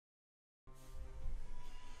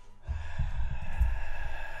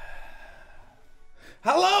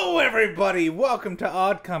Hello, everybody! Welcome to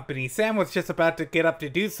Odd Company. Sam was just about to get up to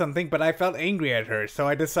do something, but I felt angry at her, so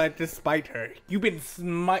I decided to spite her. You've been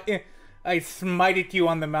I smited you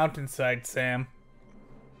on the mountainside, Sam.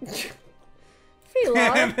 Fila.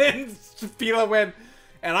 And then Fila went,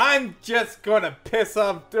 and I'm just gonna piss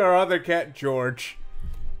off our other cat, George.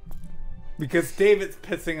 Because David's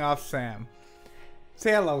pissing off Sam.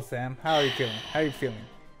 Say hello, Sam. How are you feeling? How are you feeling?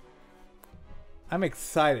 I'm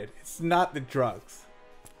excited. It's not the drugs.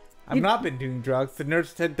 I've not been doing drugs. The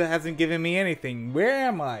nurse hasn't given me anything. Where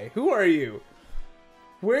am I? Who are you?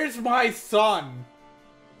 Where's my son?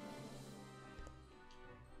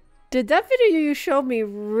 Did that video you showed me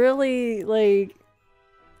really, like,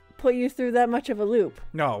 put you through that much of a loop?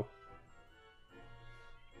 No.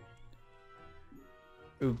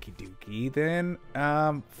 Okie dokie, then.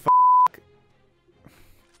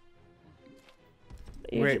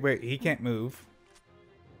 Wait, he can't move.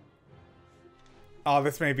 Oh,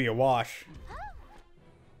 this may be a wash.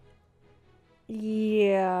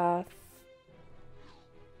 Yeah.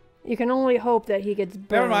 You can only hope that he gets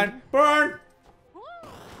burned. Never mind. Burn!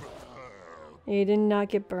 He did not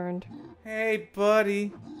get burned. Hey,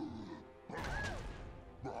 buddy.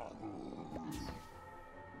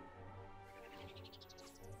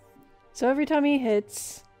 So every time he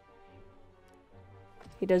hits,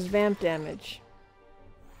 he does vamp damage.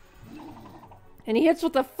 And he hits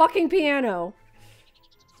with the fucking piano.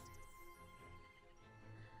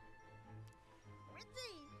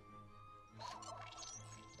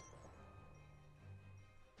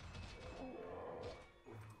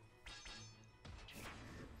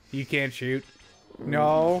 You can't shoot.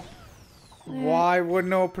 No. Why would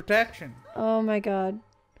no protection? Oh my god.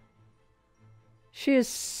 She is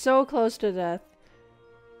so close to death.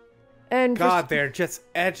 And God, they're just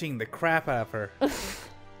edging the crap out of her.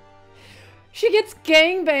 She gets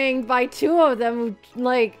gangbanged by two of them,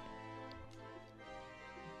 like...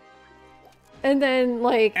 And then,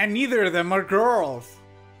 like... And neither of them are girls.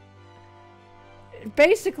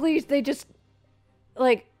 Basically, they just,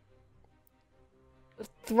 like...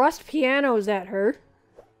 thrust pianos at her.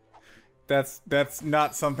 That's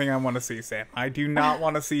not something I want to see, Sam. I do not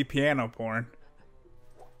want to see piano porn.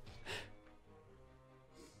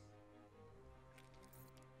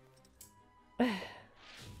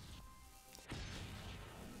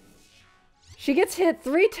 She gets hit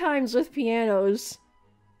 3 times with pianos.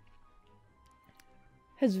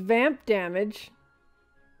 Has vamp damage.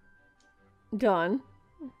 Done.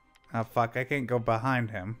 Oh, fuck. I can't go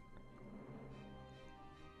behind him.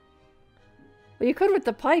 Well, you could with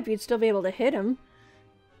the pipe. You'd still be able to hit him.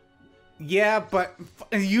 Yeah, but...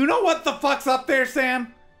 You know what the fuck's up there,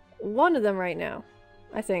 Sam? One of them right now,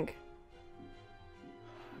 I think.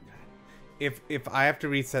 If I have to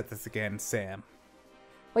reset this again, Sam...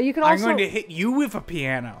 Well, you can also... I'm going to hit you with a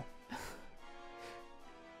piano.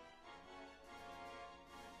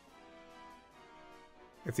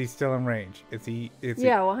 Is he still in range? Is he...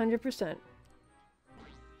 Yeah, 100%.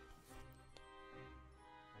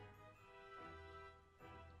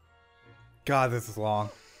 God, this is long.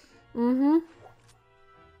 Mm-hmm.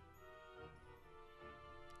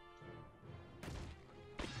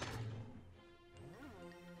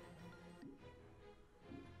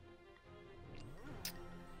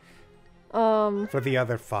 For the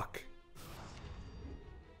other fuck.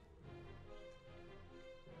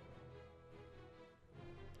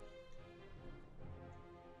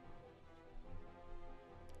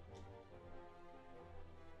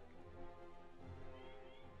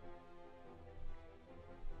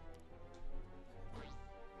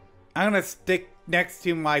 I'm gonna stick next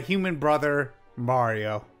to my human brother,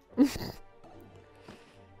 Mario.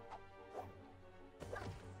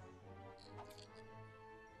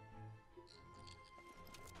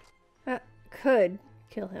 That could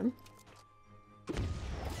kill him.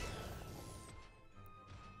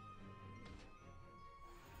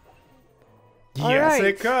 Yes, right.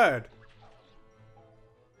 it could.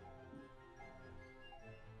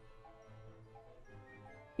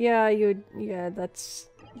 Yeah, you'd... Yeah, that's...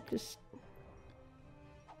 just...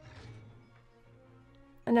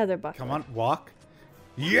 Another bucket. Come on, walk.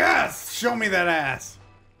 Yes! Show me that ass!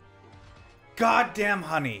 Goddamn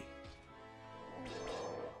honey.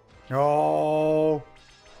 No.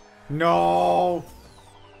 No.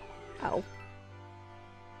 Ow.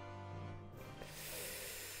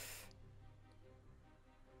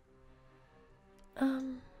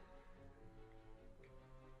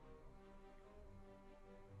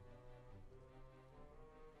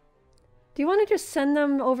 Do you want to just send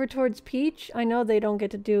them over towards Peach? I know they don't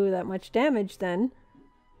get to do that much damage then.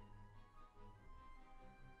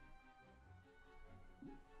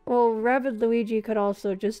 Well, Rabbid Luigi could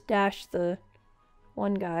also just dash the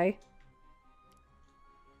one guy.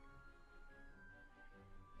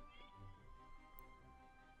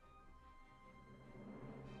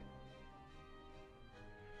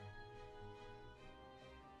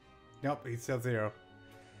 Nope, he's still 0.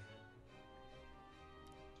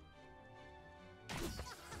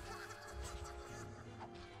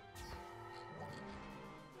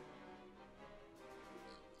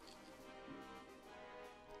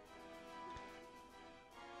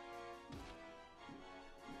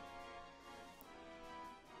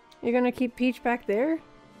 You're gonna keep Peach back there?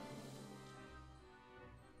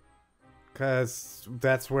 Because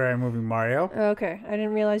that's where I'm moving Mario. Okay, I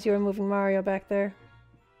didn't realize you were moving Mario back there.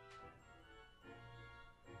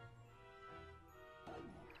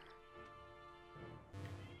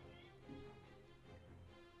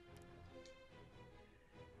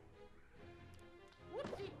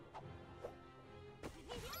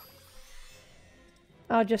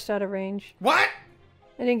 Oh, just out of range. What?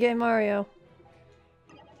 I didn't get Mario.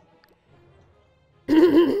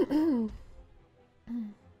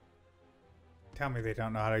 Tell me they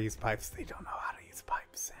don't know how to use pipes. They don't know how to use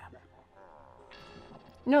pipes, Sam.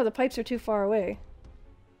 No, the pipes are too far away.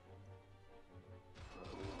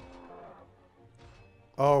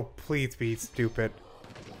 Oh, please be stupid.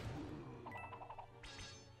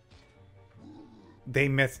 They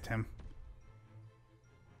missed him.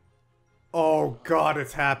 Oh god,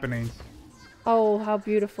 it's happening. Oh, how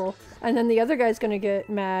beautiful. And then the other guy's gonna get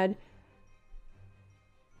mad.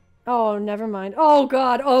 Oh, never mind. Oh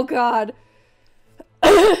god, oh god.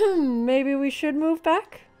 Maybe we should move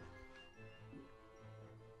back?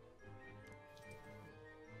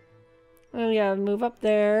 Oh yeah, move up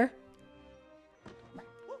there.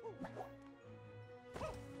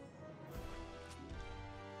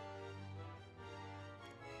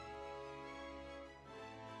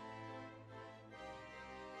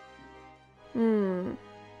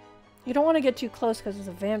 You don't want to get too close because of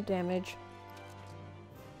the vamp damage.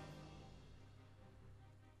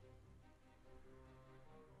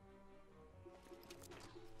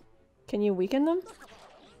 Can you weaken them?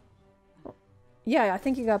 Yeah, I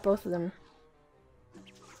think you got both of them.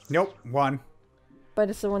 Nope, one. But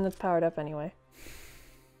it's the one that's powered up anyway.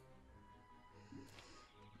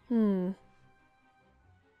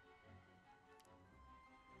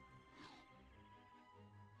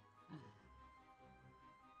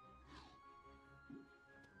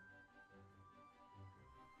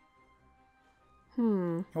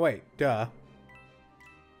 Wait, duh.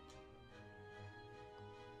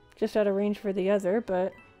 Just out of range for the other,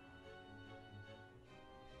 but...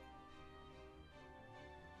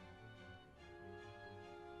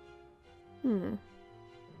 Oh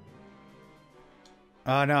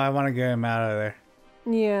no, I want to get him out of there.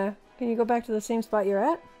 Yeah. Can you go back to the same spot you're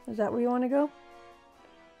at? Is that where you want to go?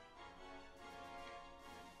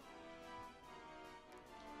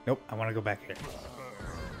 Nope, I want to go back here.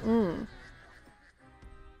 Ooh.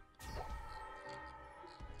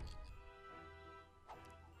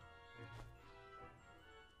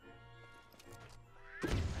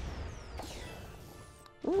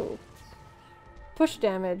 Push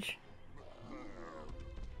damage.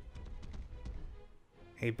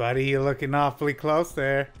 Hey buddy, you're looking awfully close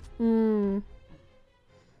there. Cool,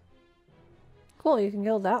 you can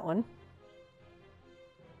kill that one.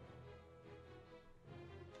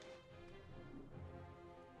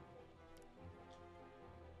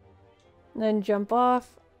 Then jump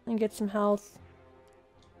off and get some health.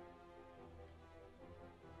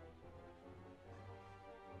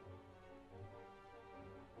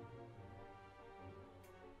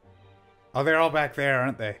 Oh, they're all back there,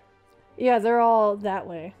 aren't they? Yeah, they're all that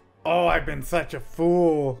way. Oh, I've been such a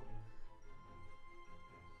fool.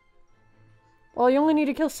 Well, you only need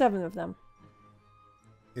to kill 7 of them.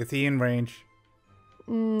 Is he in range?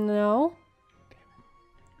 No.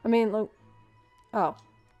 I mean, look. Oh.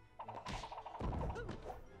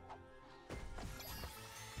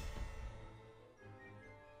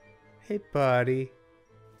 Hey buddy.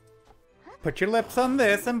 Put your lips on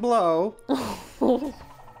this and blow. Oh.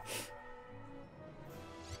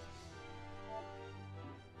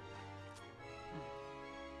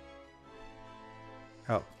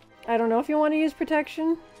 I don't know if you want to use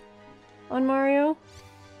protection on Mario.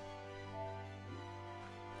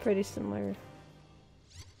 Pretty similar.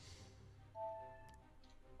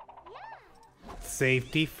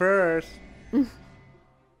 Safety first.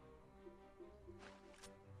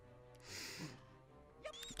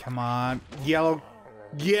 Come on. Yellow.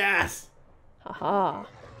 Yes! Haha.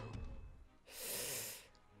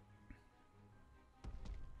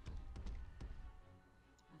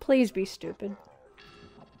 Please be stupid.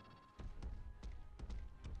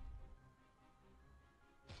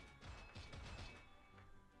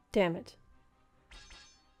 Damn it.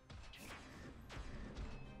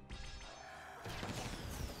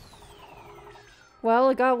 Well,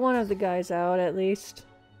 it got one of the guys out, at least.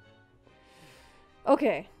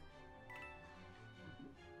 Okay.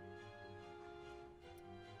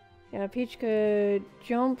 Yeah, Peach could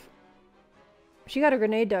jump. She got a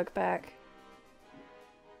grenade duck back.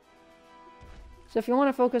 So if you want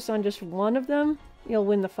to focus on just one of them, you'll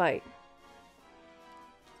win the fight.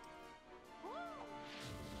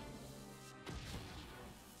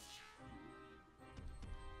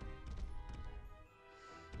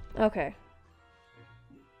 Okay.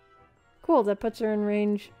 Cool, that puts her in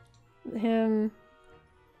range. Him.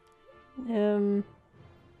 And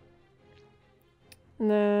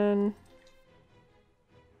then...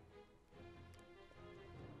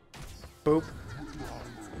 Boop.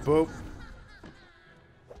 Boop.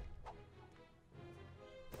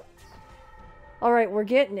 Alright, we're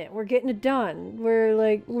getting it. We're getting it done. We're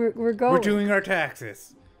like, we're going. We're doing our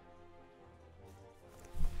taxes.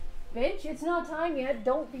 Bitch, it's not time yet.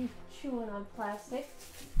 Don't be chewing on plastic.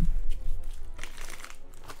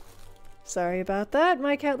 Sorry about that.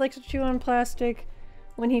 My cat likes to chew on plastic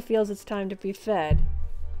when he feels it's time to be fed.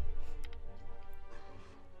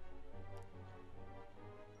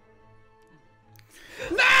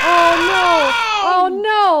 No! Oh no! Oh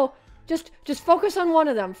no! Just focus on one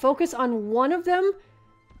of them. Focus on one of them.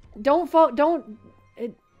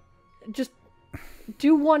 Just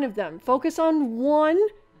do one of them. Focus on one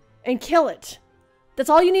and kill it. That's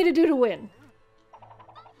all you need to do to win.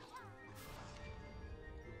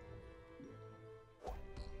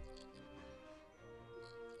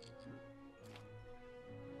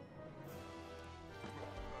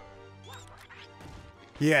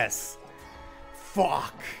 Yes.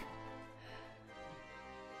 Fuck.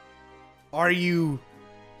 Are you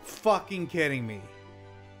fucking kidding me?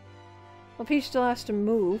 Well, Peach still has to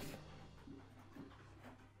move.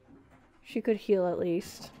 She could heal at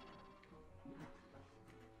least.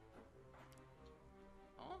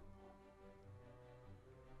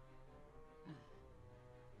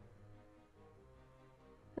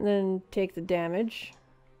 And then take the damage.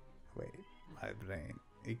 Wait, my brain.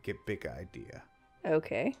 It get big idea.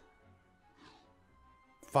 Okay.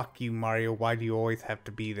 Fuck you, Mario. Why do you always have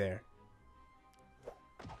to be there?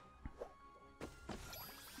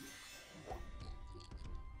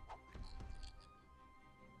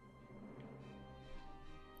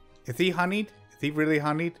 Is he honeyed? Is he really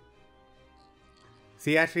honeyed? Is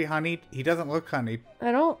he actually honeyed? He doesn't look honeyed.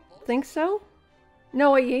 I don't think so.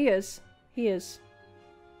 No, wait, he is. He is.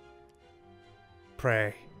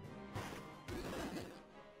 Pray.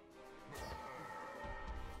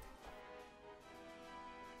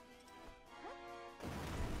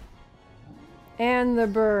 And the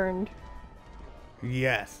burned.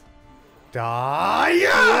 Yes. Die.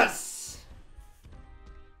 Yes!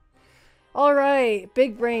 Alright,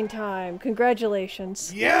 big brain time.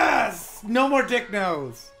 Congratulations. Yes! No more dick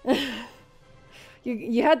nose.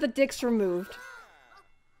 You had the dicks removed.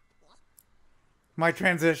 My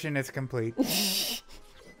transition is complete.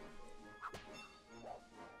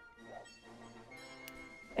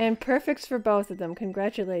 And perfects for both of them.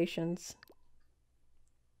 Congratulations.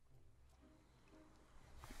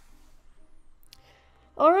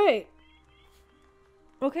 Alright.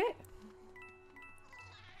 Okay.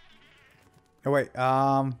 Oh wait,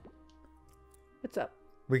 What's up?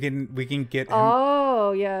 we can get him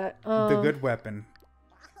Oh, yeah. the good weapon.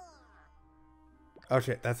 Oh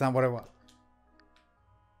shit, that's not what I want.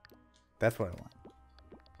 That's what I want.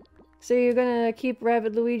 So you're gonna keep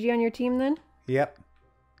Rabbid Luigi on your team then? Yep.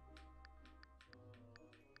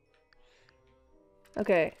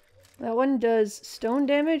 Okay. That one does stone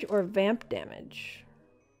damage or vamp damage.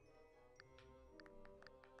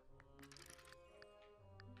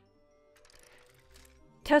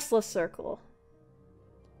 Tesla circle.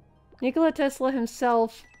 Nikola Tesla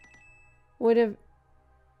himself would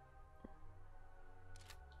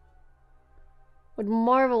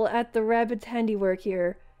marvel at the Rabbids' handiwork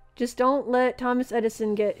here. Just don't let Thomas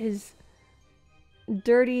Edison get his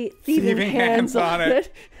dirty thieving hands on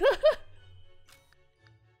it.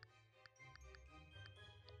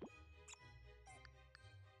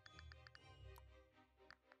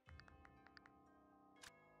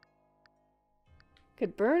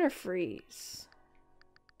 Could burn or freeze.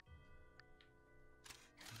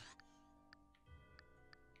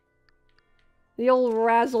 The old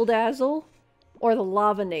razzle dazzle or the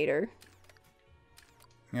lavanator.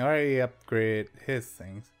 You already upgrade his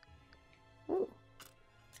things. Ooh.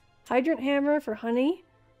 Hydrant hammer for honey,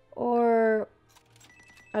 or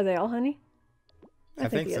are they all honey? I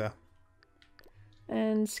think so.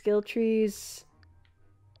 And skill trees.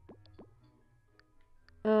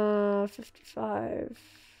 55.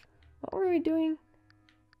 What were we doing?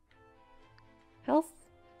 Health?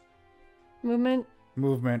 Movement?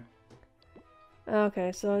 Movement.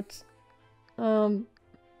 Okay, so it's... So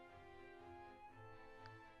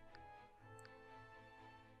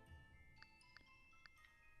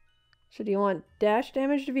do you want dash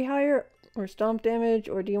damage to be higher? Or stomp damage?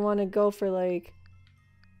 Or do you want to go for like...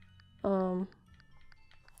 Ooh,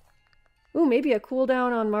 maybe a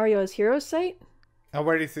cooldown on Mario's hero sight? Oh,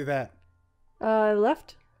 where do you see that?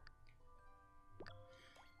 Left.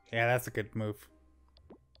 Yeah, that's a good move.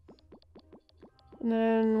 And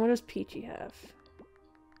then what does Peachy have?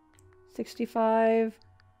 65.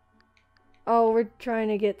 Oh, we're trying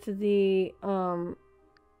to get to the, Oh,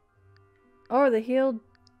 the healed...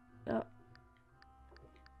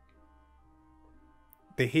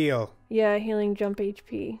 The heal. Yeah, healing jump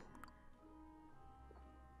HP.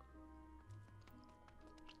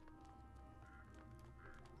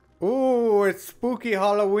 Ooh, it's spooky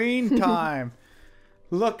Halloween time.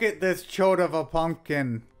 Look at this chode of a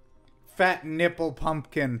pumpkin. Fat nipple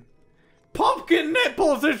pumpkin. Pumpkin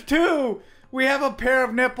nipples, there's two! We have a pair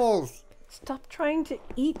of nipples. Stop trying to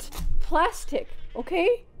eat plastic,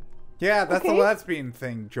 okay? Yeah, that's Okay. a lesbian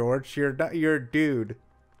thing, George. You're a dude.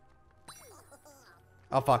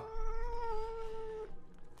 Oh, fuck.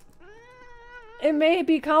 It may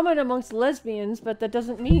be common amongst lesbians, but that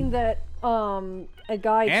doesn't mean that, a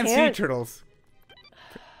guy And can't... sea turtles.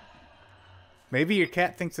 Maybe your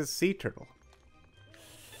cat thinks it's sea turtle.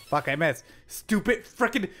 Fuck, I missed. Stupid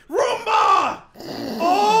frickin' Roomba!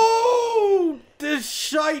 Oh! This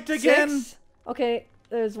shite again! 6. Okay,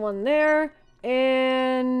 there's one there.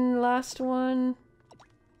 And last one...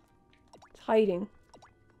 It's hiding.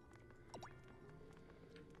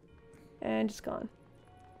 And it's gone.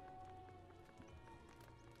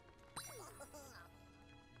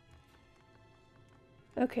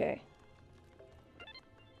 Okay.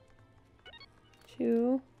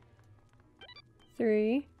 2,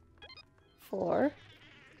 3, 4.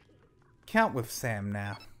 Count with Sam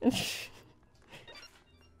now.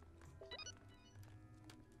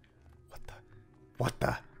 What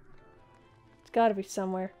the? It's gotta be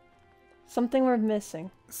somewhere. Something we're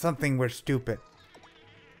missing. Something we're stupid.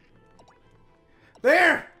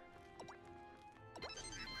 There!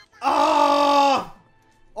 Oh!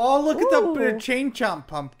 Oh, look at Ooh. the chain chomp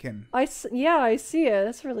pumpkin. Yeah, I see it.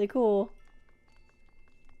 That's really cool.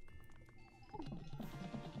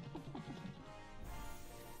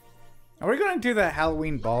 Are we going to do that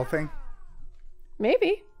Halloween ball thing?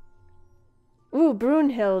 Maybe. Ooh,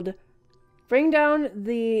 Brunhild. Bring down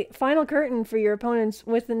the final curtain for your opponents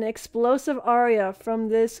with an explosive aria from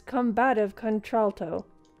this combative contralto.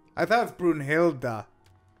 I thought it's Brunhilde.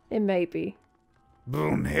 It may be.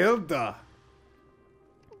 Brunhilde.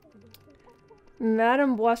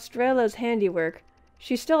 Madame Boistrella's handiwork.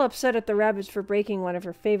 She's still upset at the Rabbids for breaking one of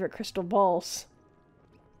her favorite crystal balls.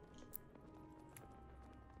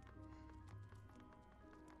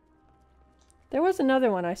 There was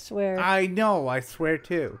another one, I swear. I know, I swear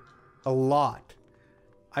too. A lot.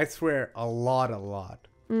 I swear a lot.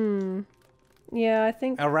 Yeah, I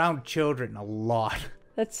think Around children, a lot.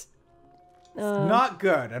 that's... Not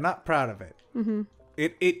good. I'm not proud of it.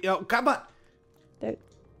 Oh, come on. that-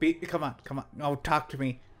 Come on. Oh, talk to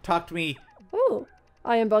me. Talk to me. Ooh.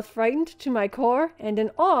 I am both frightened to my core and in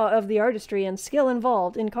awe of the artistry and skill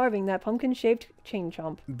involved in carving that pumpkin-shaped chain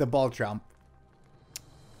chomp. The ball jump.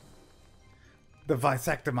 The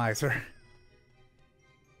vasectomizer.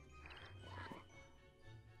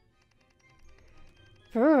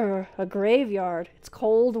 Brr, a graveyard. It's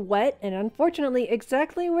cold, wet, and unfortunately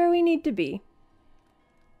exactly where we need to be.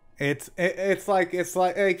 It's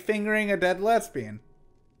like fingering a dead lesbian.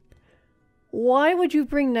 Why would you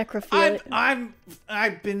bring necrophilia?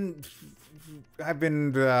 I've been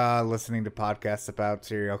listening to podcasts about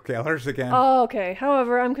serial killers again. Oh, okay.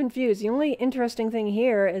 However, I'm confused. The only interesting thing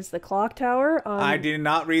here is the clock tower. I did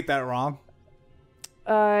not read that wrong.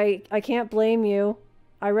 I can't blame you.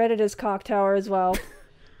 I read it as cock tower as well.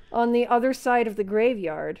 On the other side of the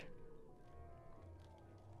graveyard.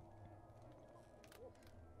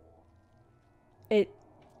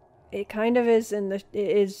 It kind of is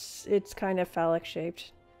it's kind of phallic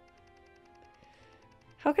shaped.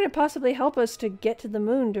 How can it possibly help us to get to the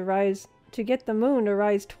moon to get the moon to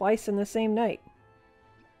rise twice in the same night?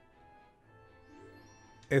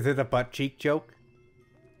 Is it a butt cheek joke?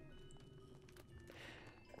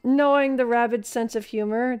 Knowing the Rabbids' sense of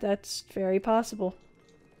humor, that's very possible.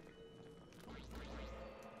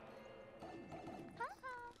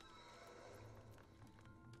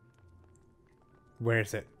 Where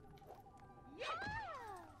is it?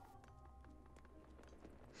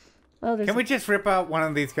 Oh, there's Can we just rip out one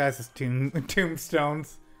of these guys'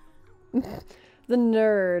 tombstones? the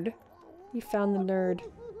nerd. You found the nerd.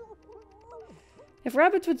 If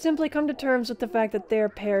rabbits would simply come to terms with the fact that they're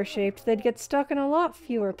pear-shaped, they'd get stuck in a lot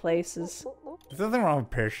fewer places. There's nothing wrong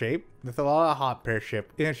with pear-shaped. There's a lot of hot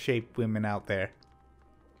pear-shaped women out there.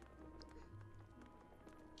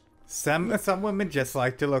 Some women just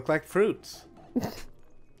like to look like fruits.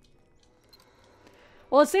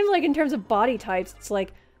 Well, it seems like in terms of body types, it's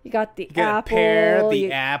like you got the apple, pear,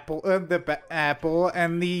 the apple,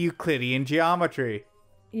 and the Euclidean geometry.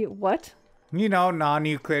 What? You know,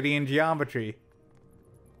 non-Euclidean geometry.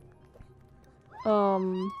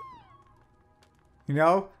 You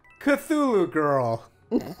know, Cthulhu girl.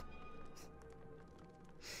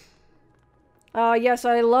 Yes,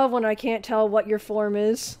 I love when I can't tell what your form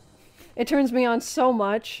is. It turns me on so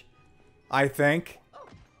much. I think.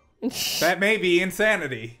 That may be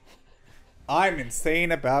insanity. I'm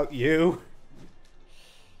insane about you.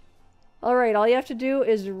 Alright, all you have to do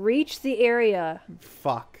is reach the area.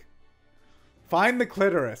 Fuck. Find the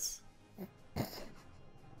clitoris.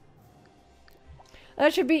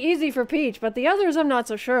 That should be easy for Peach, but the others I'm not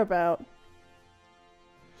so sure about.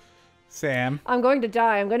 Sam. I'm going to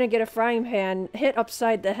die. I'm going to get a frying pan hit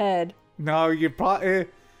upside the head. No, you probably...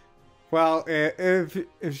 well, if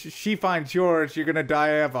she finds yours, you're gonna die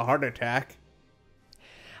of a heart attack.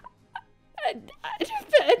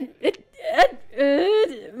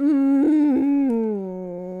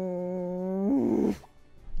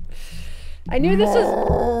 I knew this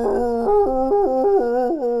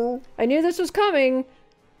was coming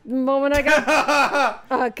the moment I got...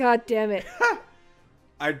 Oh, god damn it.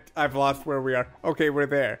 I've lost where we are. Okay, we're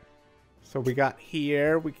there. So we got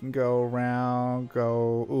here, we can go around,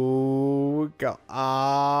 go ooh, go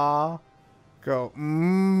ah, go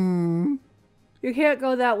You can't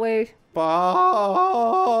go that way.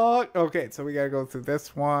 but okay, so we gotta go through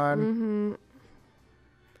this one.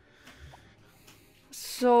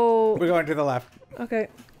 So... We're going to the left. Okay.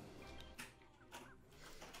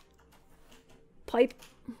 Pipe.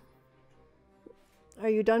 Are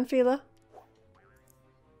you done, Fila?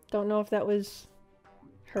 Don't know if that was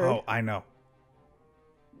heard. Oh, I know.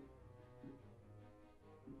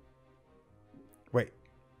 Wait.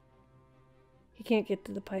 He can't get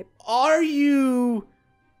to the pipe. Are you...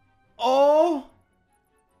 Oh...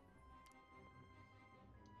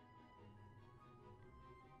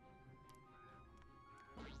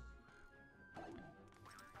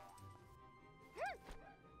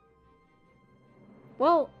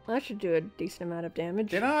 Well, that should do a decent amount of damage.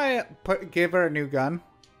 Did I give her a new gun?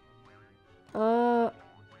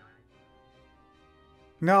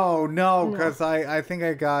 No, because I think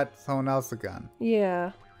I got someone else a gun.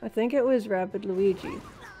 Yeah, I think it was Rabbid Luigi.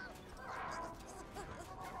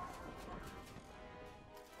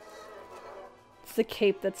 It's the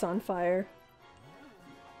cape that's on fire.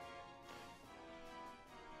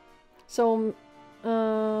 So,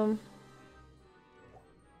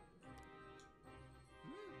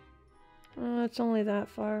 it's only that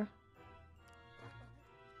far.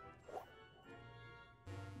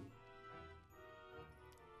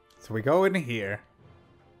 So we go in here.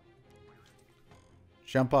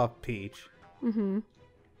 Jump off Peach.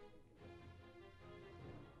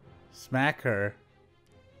 Smack her.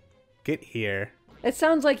 Get here. It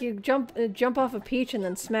sounds like you jump off a Peach and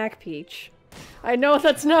then smack Peach. I know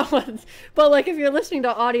that's not what... But like if you're listening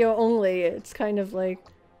to audio only, it's kind of like...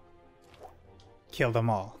 Kill them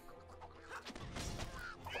all.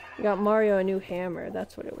 You got Mario a new hammer,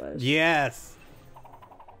 that's what it was. Yes!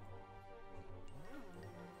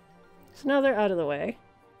 So now they're out of the way.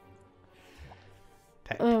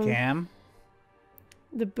 Cam.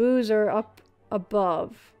 The boos are up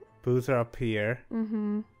above. Boos are up here.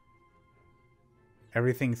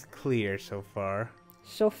 Everything's clear so far.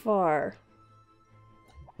 So far.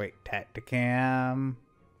 Wait, Tacticam.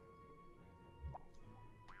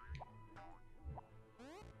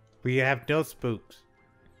 We have no spooks.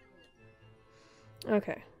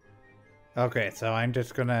 Okay. Okay, so I'm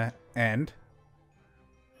just gonna end.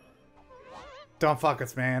 Don't fuck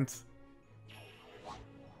us, mans.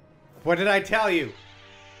 What did I tell you?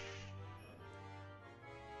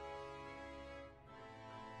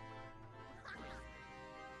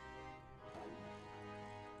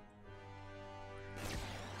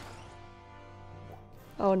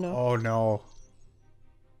 Oh no. Oh no.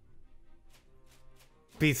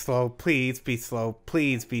 Be slow, please be slow,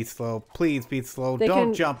 please be slow, please be slow.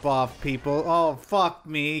 Don't jump off, people. Oh, fuck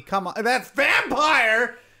me. Come on. That's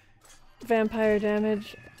vampire! Vampire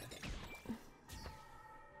damage.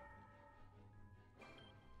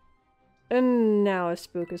 And now a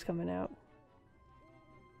spook is coming out.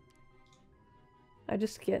 I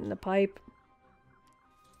just get in the pipe.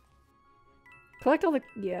 Collect all the...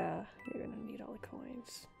 Yeah, you're gonna need all the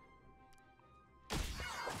coins.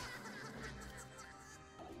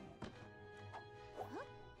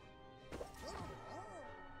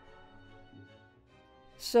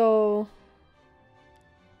 So...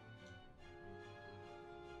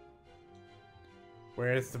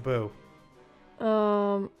 Where's the boo?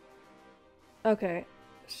 Okay.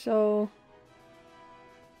 So...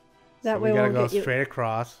 That So way we gotta we'll go get you... straight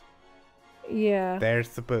across. Yeah. There's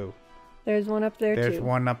the boo. There's one up there, There's too.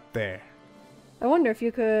 one up there. I wonder if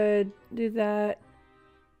you could do that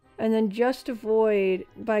and then just avoid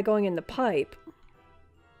by going in the pipe.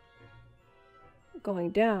 Going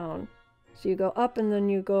down. So you go up and then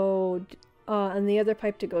you go on the other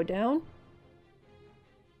pipe to go down.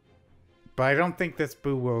 But I don't think this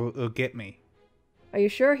boo will get me. Are you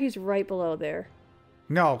sure he's right below there?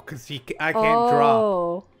 No, because I can't drop.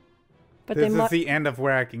 Oh. But This is the end of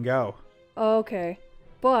where I can go. Okay.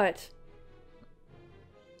 But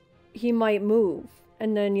he might move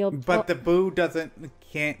and then you'll... But the boo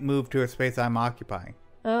can't move to a space I'm occupying.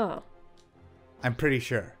 Oh. I'm pretty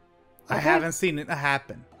sure. Okay. I haven't seen it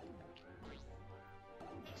happen.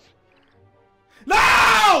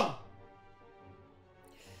 No!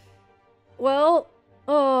 Well,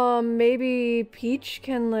 maybe Peach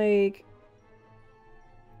can like...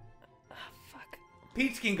 Oh, fuck.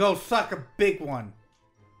 Peach can go suck a big one.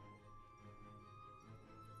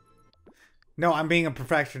 No, I'm being a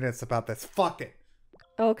perfectionist about this. Fuck it.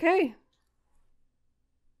 Okay.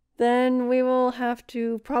 Then we will have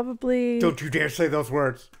to probably... Don't you dare say those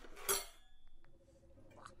words.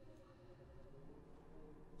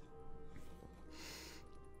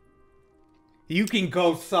 You can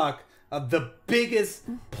go suck the biggest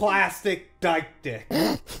plastic dyke dick.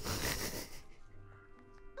 Do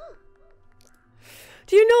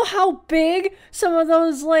you know how big some of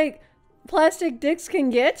those, like, plastic dicks can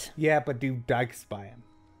get? Yeah, but do dykes by him?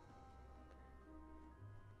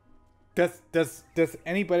 Does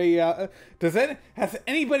anybody has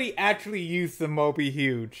anybody actually used the Moby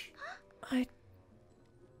Huge?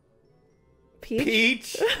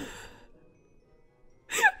 Peach?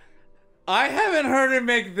 I haven't heard him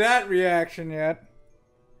make that reaction yet.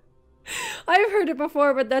 I've heard it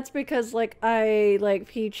before, but that's because, like, I like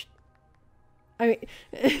Peach. I mean,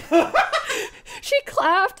 she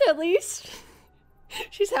clapped at least.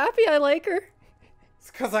 She's happy I like her.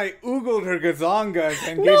 It's because I oogled her gazongas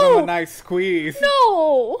and gave him a nice squeeze.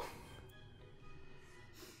 No!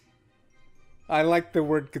 I like the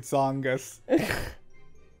word gazongas.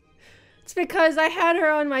 It's because I had her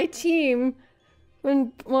on my team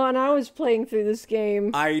when I was playing through this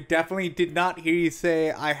game. I definitely did not hear you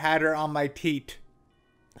say I had her on my teat.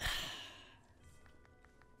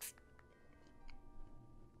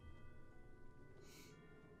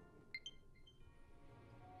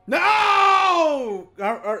 No!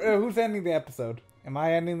 Who's ending the episode? Am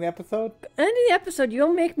I ending the episode? Ending the episode,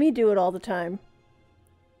 you'll make me do it all the time.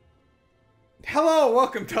 Hello,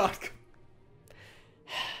 welcome, Todd.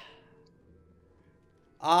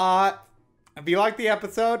 If you like the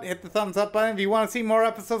episode, hit the thumbs up button. If you want to see more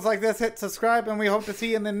episodes like this, hit subscribe, and we hope to see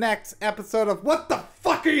you in the next episode of What the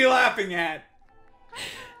Fuck Are You Laughing At?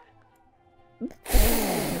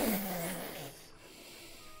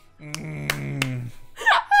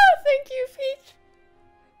 Thank you, Peach.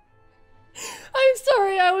 I'm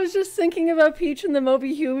sorry, I was just thinking about Peach and the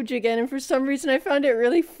Moby Huge again, and for some reason I found it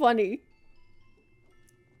really funny.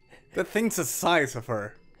 The thing's the size of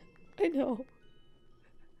her. I know.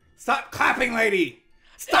 Stop clapping, lady!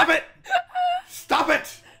 Stop it! Stop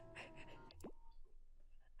it!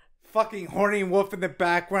 Fucking horny wolf in the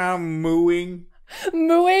background mooing.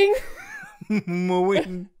 Mooing?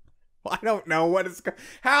 Mooing. I don't know what is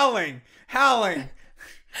howling. Howling.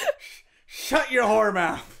 Shut your whore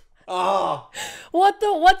mouth. Oh.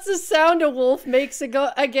 What's the sound a wolf makes it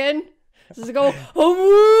go again? Does it go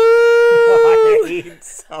I hate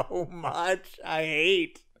so much. I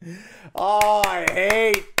hate. Oh, I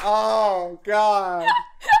hate. Oh, God.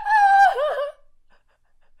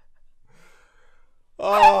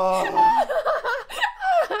 Oh.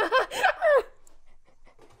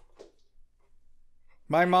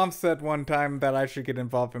 My mom said one time that I should get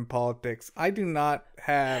involved in politics. I do not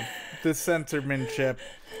have the censormanship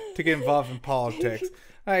to get involved in politics.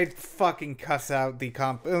 I'd fucking cuss out the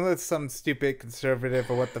unless some stupid conservative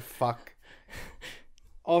or what the fuck.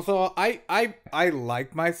 Also, I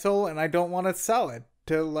like my soul and I don't want to sell it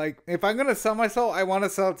to, like, if I'm gonna sell my soul, I want to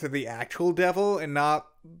sell it to the actual devil and not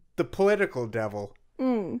the political devil.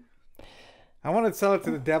 I want to sell it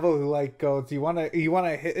to the devil who, like, goes, you wanna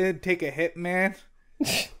take a hit, man?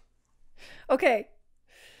 Okay,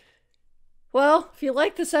 Well, if you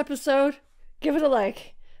like this episode, give it a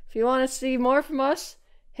like. If you want to see more from us,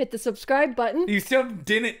 hit the subscribe button. You still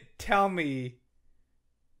didn't tell me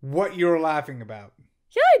what you were laughing about.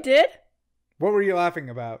 Yeah, I did. What were you laughing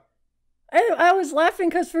about? I was laughing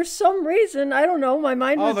because for some reason, I don't know, my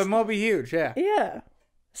mind was... Oh, the Moby Huge, yeah. Yeah.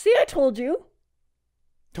 See, I told you.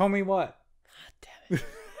 Told me what? God damn it.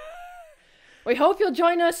 We hope you'll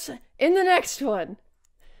join us in the next one.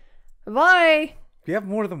 Bye. Do you have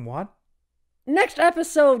more than one? Next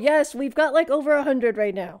episode, yes, we've got like over 100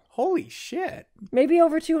 right now. Holy shit. Maybe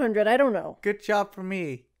over 200, I don't know. Good job for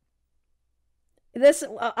me.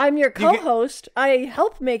 I'm your co-host. I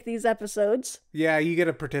help make these episodes. Yeah, you get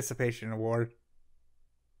a participation award.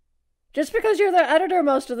 Just because you're the editor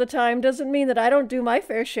most of the time doesn't mean that I don't do my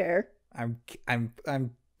fair share. I'm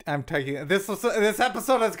taking this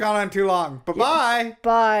episode has gone on too long. Bye-bye.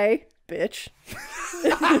 Bye, bitch.